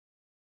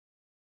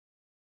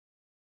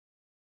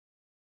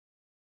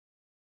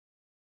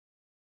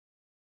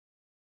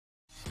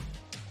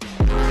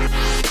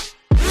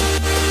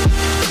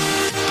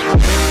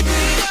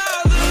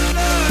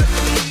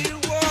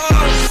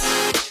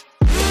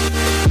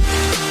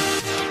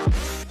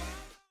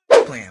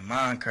playing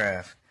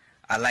Minecraft.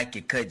 I like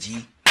your cut,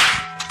 G.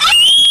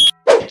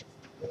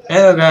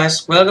 Hello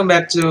guys, welcome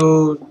back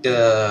to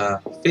the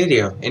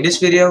video. In this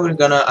video, we're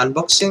gonna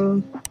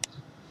unboxing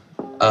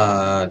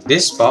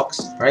this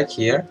box right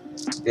here.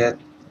 Get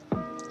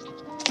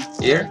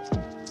here.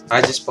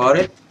 I just bought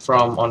it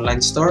from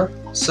online store,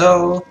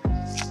 so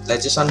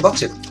let's just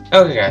unbox it.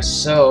 Okay guys,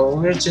 so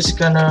we're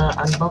just gonna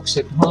unbox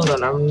it. Hold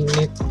on, I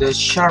need the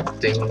sharp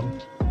thing.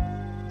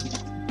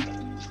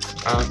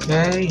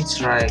 Okay, it's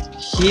right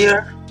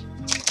here.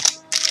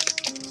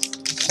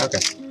 Okay,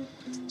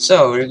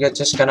 so we're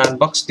just gonna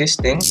unbox this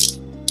thing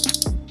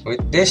with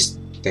this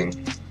thing.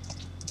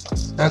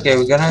 Okay,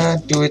 we're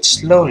gonna do it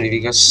slowly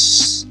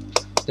because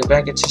the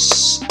package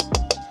is,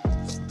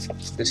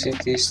 the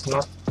safety is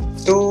not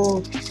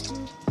too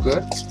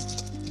good,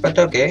 but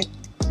okay.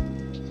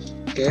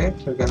 Okay,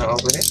 we're gonna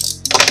open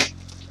it.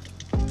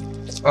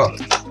 Oh,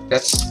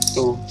 that's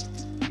too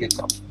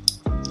little.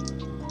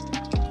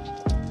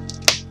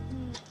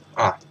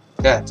 Ah,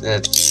 that's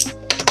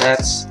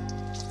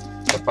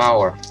the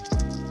power.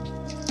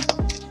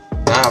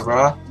 Nah,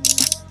 bro.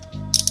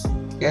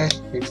 Okay,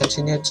 we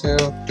continue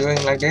to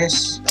doing like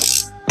this.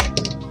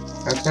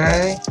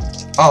 Okay.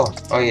 Oh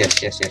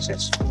yes.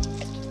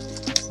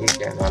 We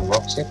can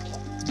unbox it.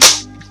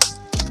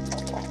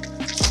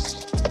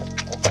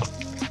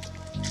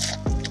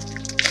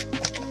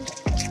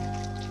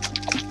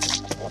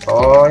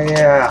 Oh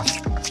yeah.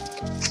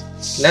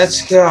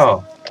 Let's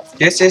go.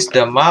 This is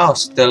the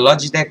mouse, the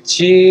Logitech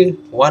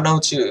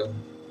G102.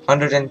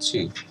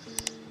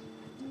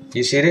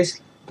 You see this?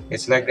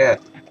 It's like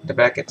that, the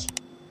package.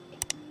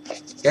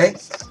 Okay.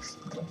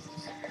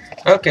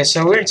 Okay,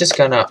 so we're just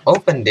gonna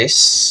open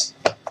this.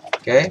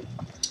 Okay.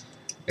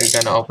 We're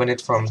gonna open it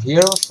from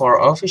here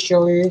for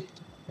officially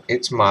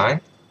it's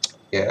mine.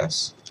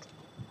 Yes.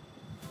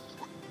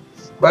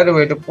 By the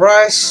way, the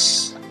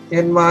price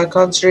in my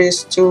country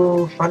is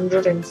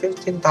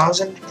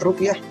 215,000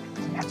 rupiah.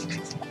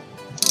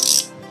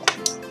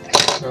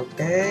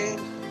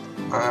 Okay,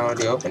 I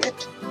already opened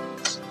it.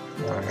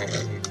 I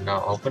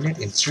now open it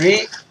in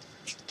 3,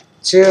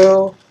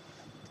 2,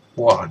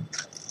 1.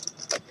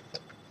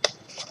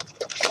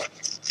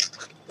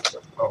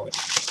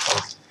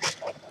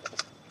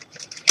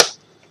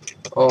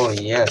 Oh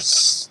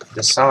yes,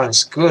 the sound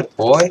is good,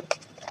 boy.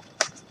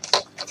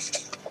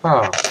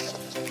 Oh,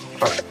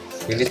 okay.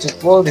 We need to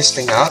pull this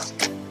thing out.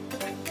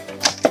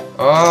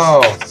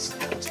 Oh,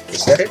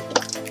 is that it?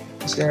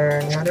 Is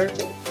there any other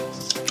thing?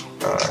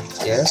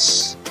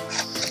 Yes,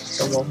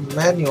 some of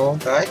manual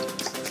guide,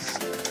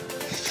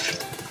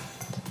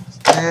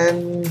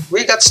 and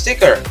we got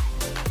sticker.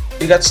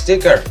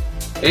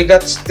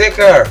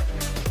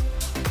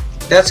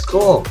 That's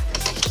cool.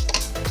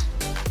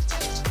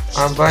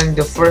 I'm buying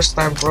the first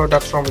time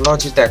product from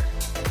Logitech,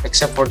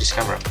 except for this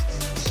camera,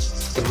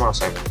 the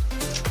mouse.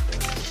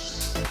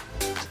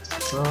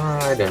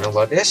 I don't know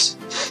about this.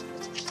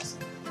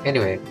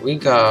 Anyway, we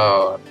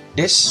got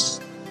this.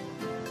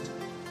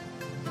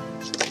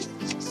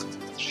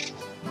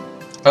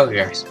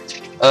 Okay guys,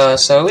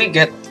 so we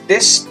get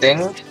this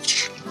thing,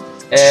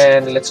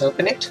 and let's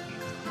open it.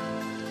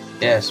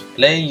 Yes,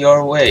 play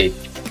your way.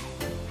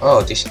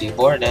 Oh, this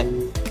keyboard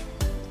and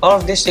all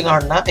of these things are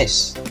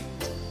nice.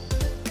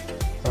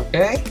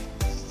 Okay,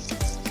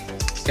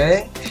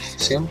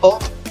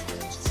 simple.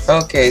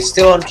 Okay,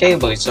 still on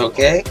cable, it's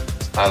okay.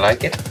 I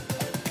like it.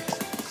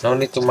 No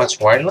need too much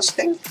wireless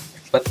thing,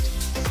 but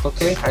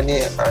okay. I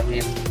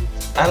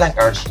like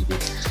RGB.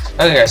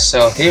 Okay guys,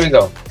 so here we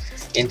go.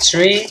 In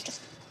 3,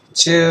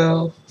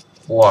 2,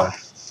 1.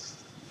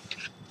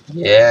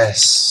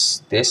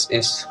 Yes, this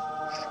is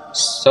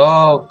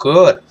so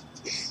good.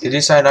 The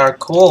design are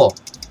cool,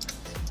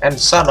 and the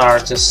sound are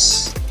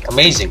just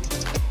amazing.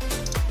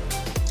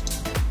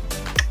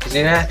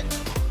 See that?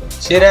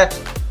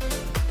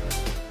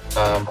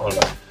 Hold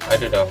on. I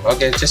don't know.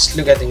 Okay, just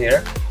look at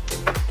here.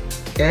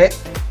 Okay,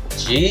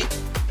 G,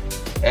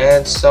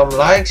 and some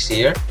likes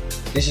here.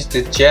 This is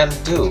the Gen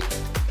 2.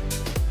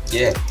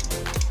 Yeah,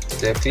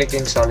 the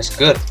clicking sound is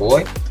good,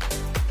 boy.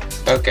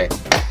 Okay,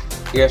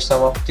 we have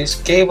some of this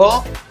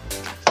cable.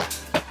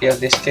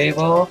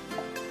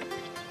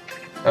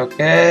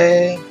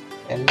 Okay,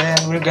 and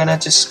then we're gonna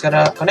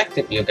connect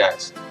it, you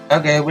guys.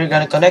 Okay, we're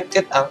gonna connect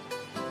it,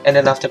 and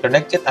then after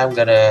connect it, I'm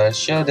gonna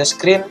show the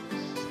screen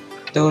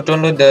to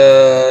download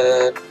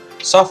the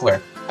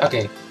software.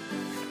 Okay,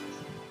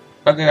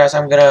 guys,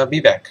 I'm gonna be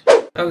back.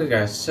 Okay,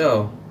 guys,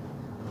 so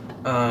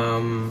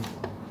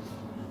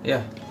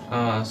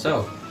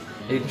so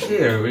in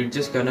here we're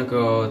just gonna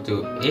go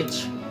to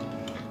each.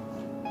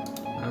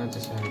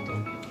 Just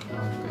anything.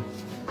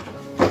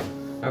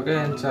 Okay,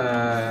 and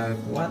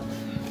what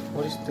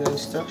is the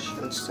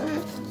instruction say?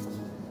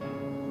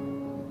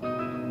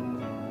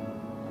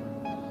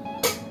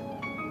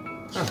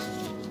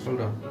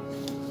 Hold on.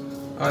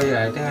 Oh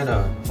yeah, I think I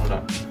know. Hold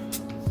on.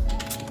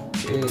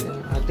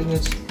 I think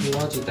it's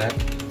Logitech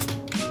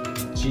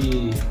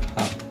G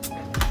Hub.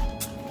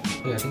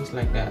 Yeah, things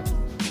like that.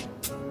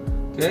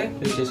 Okay,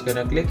 we're just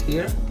gonna click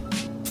here.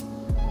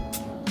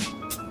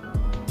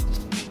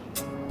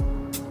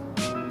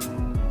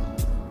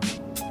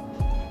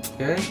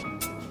 Okay,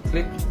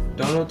 click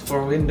download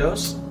for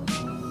Windows.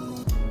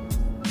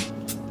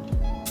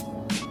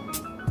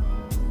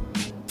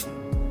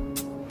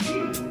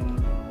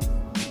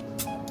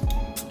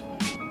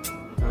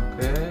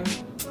 Okay,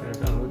 I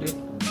download it.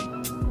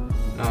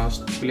 Now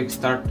click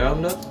start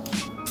download.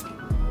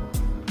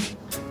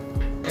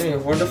 Anyway,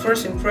 for the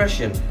first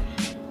impression,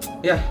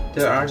 yeah,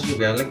 the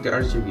RGB, I like the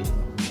RGB.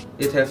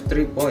 It have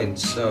 3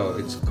 points, so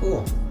it's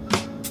cool.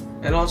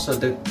 And also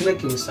the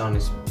clicking sound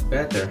is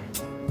better.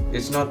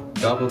 It's not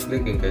double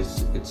clicking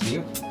because it's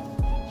new.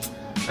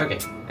 Okay,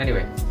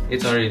 anyway,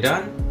 it's already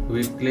done.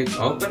 We click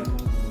open.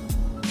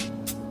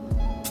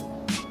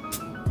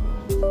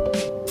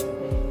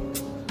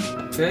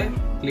 Okay,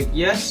 click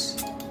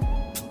yes.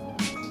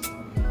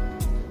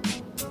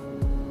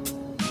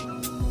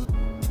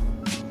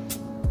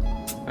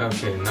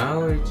 Okay,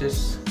 now we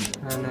just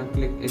gonna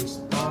click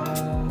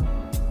install.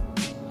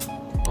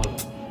 Hold on,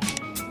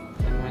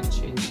 can I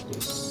change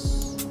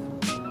this?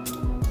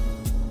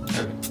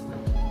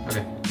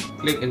 Okay,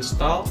 click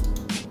install.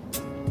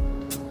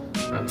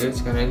 Okay,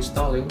 it's gonna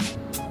installing.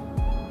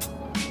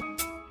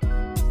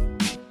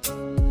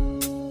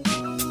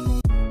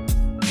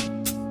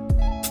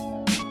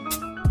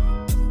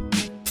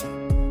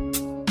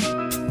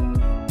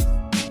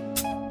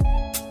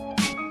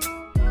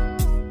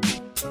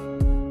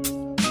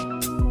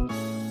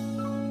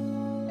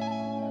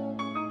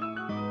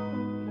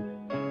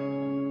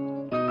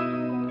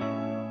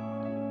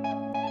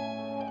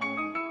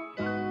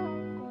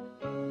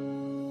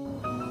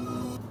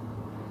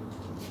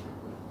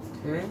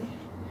 Okay,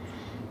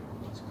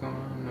 let's go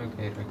on.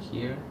 Okay, right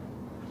here.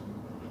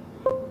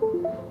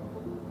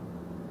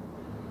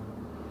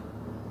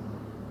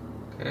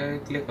 Okay,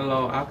 click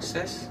allow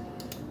access.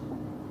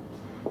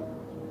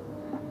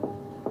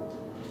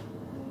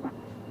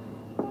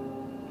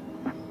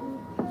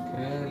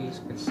 Okay,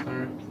 let's get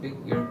started. Click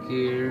your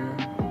gear.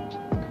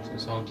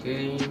 Access all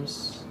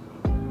games.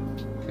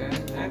 Okay,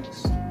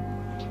 next.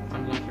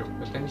 Unlock your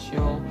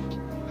potential.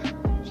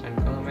 Send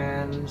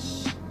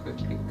comments.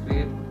 Quickly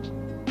create.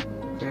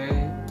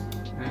 Okay,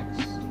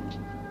 next.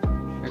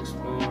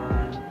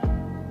 Explore.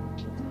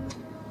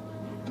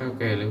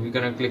 Okay, we're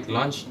gonna click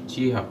launch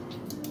G-Hub.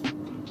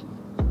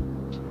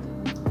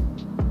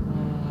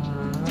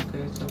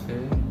 Okay, it's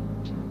okay.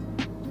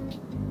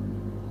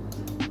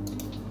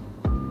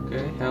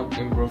 Okay, help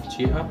improve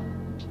G-Hub,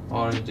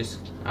 or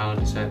I'll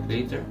decide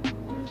later.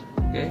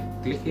 Okay,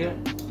 click here.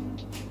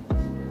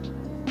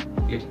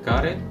 Click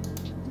got it.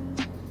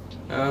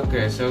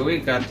 Okay, so we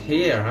got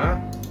here, huh?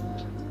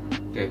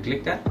 Okay,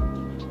 click that.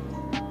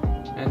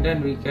 And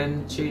then we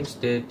can change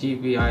the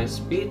DPI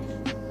speed.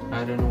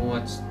 I don't know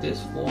what's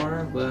this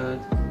for, but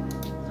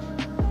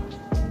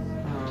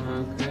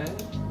okay.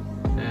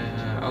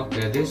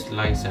 Okay, this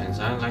light signs.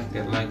 I like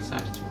the light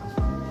signs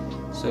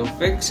one. So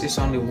fix is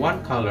only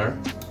one color.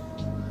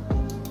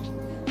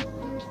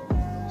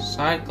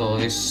 Cycle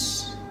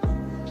is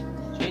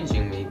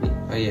changing maybe.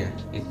 Oh yeah,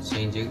 it's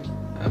changing.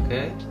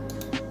 Okay.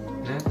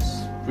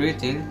 Next,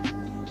 breathing.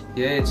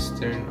 Yeah, it's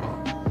turned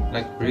on.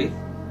 Like breathe.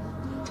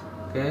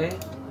 Okay.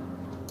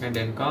 And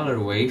then color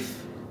wave,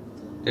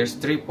 there's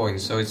 3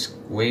 points, so it's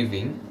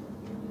waving.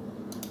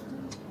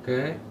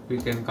 Okay, we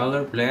can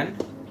color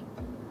blend,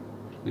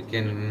 we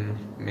can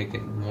make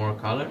it more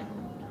color.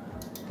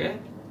 Okay,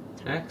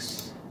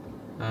 next,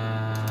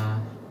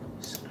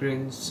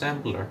 screen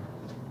sampler.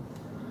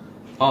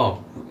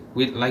 Oh,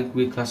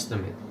 we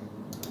custom it.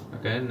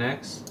 Okay,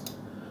 next,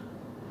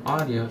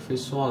 audio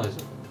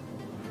visualizer.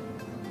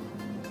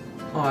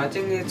 Oh, I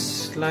think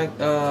it's like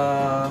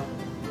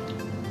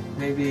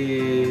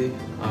maybe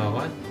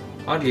what?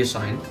 Audio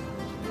sign.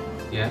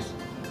 Yes.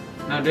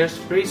 Now there's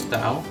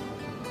freestyle.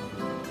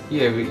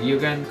 Yeah, you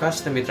can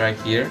custom it right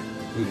here.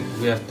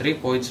 We have 3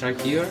 points right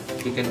here.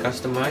 You can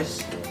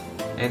customize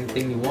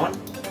anything you want.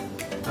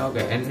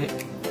 Okay,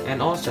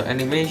 and also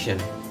animation.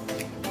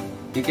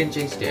 You can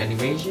change the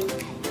animation.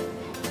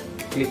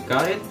 Click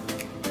got it.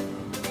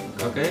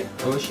 Okay,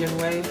 ocean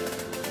wave.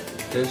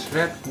 There's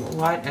red,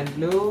 white, and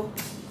blue.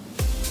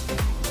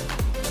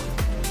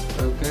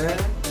 Okay.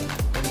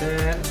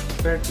 Then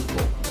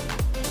vertical.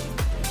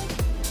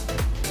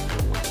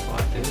 What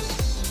about this?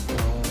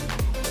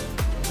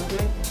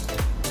 Okay.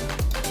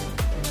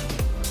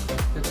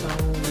 That's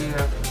all we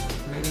have.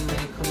 Many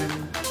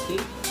command key.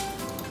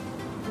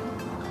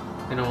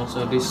 And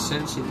also this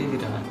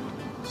sensitivity.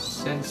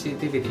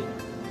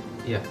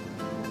 Yeah.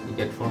 You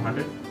get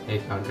 400,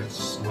 800,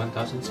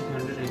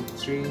 1,600, and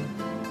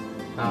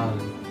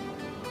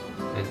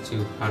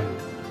 3,200.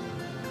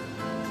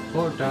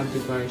 Or down to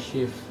by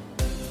shift.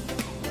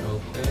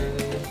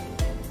 Okay.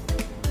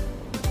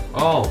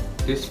 Oh,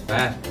 this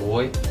fast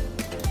boy.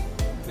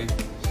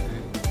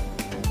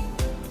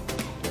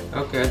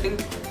 Okay, I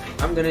think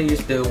I'm gonna use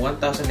the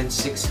 1,600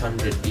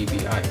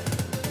 dpi.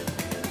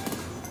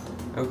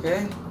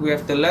 Okay, we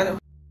have the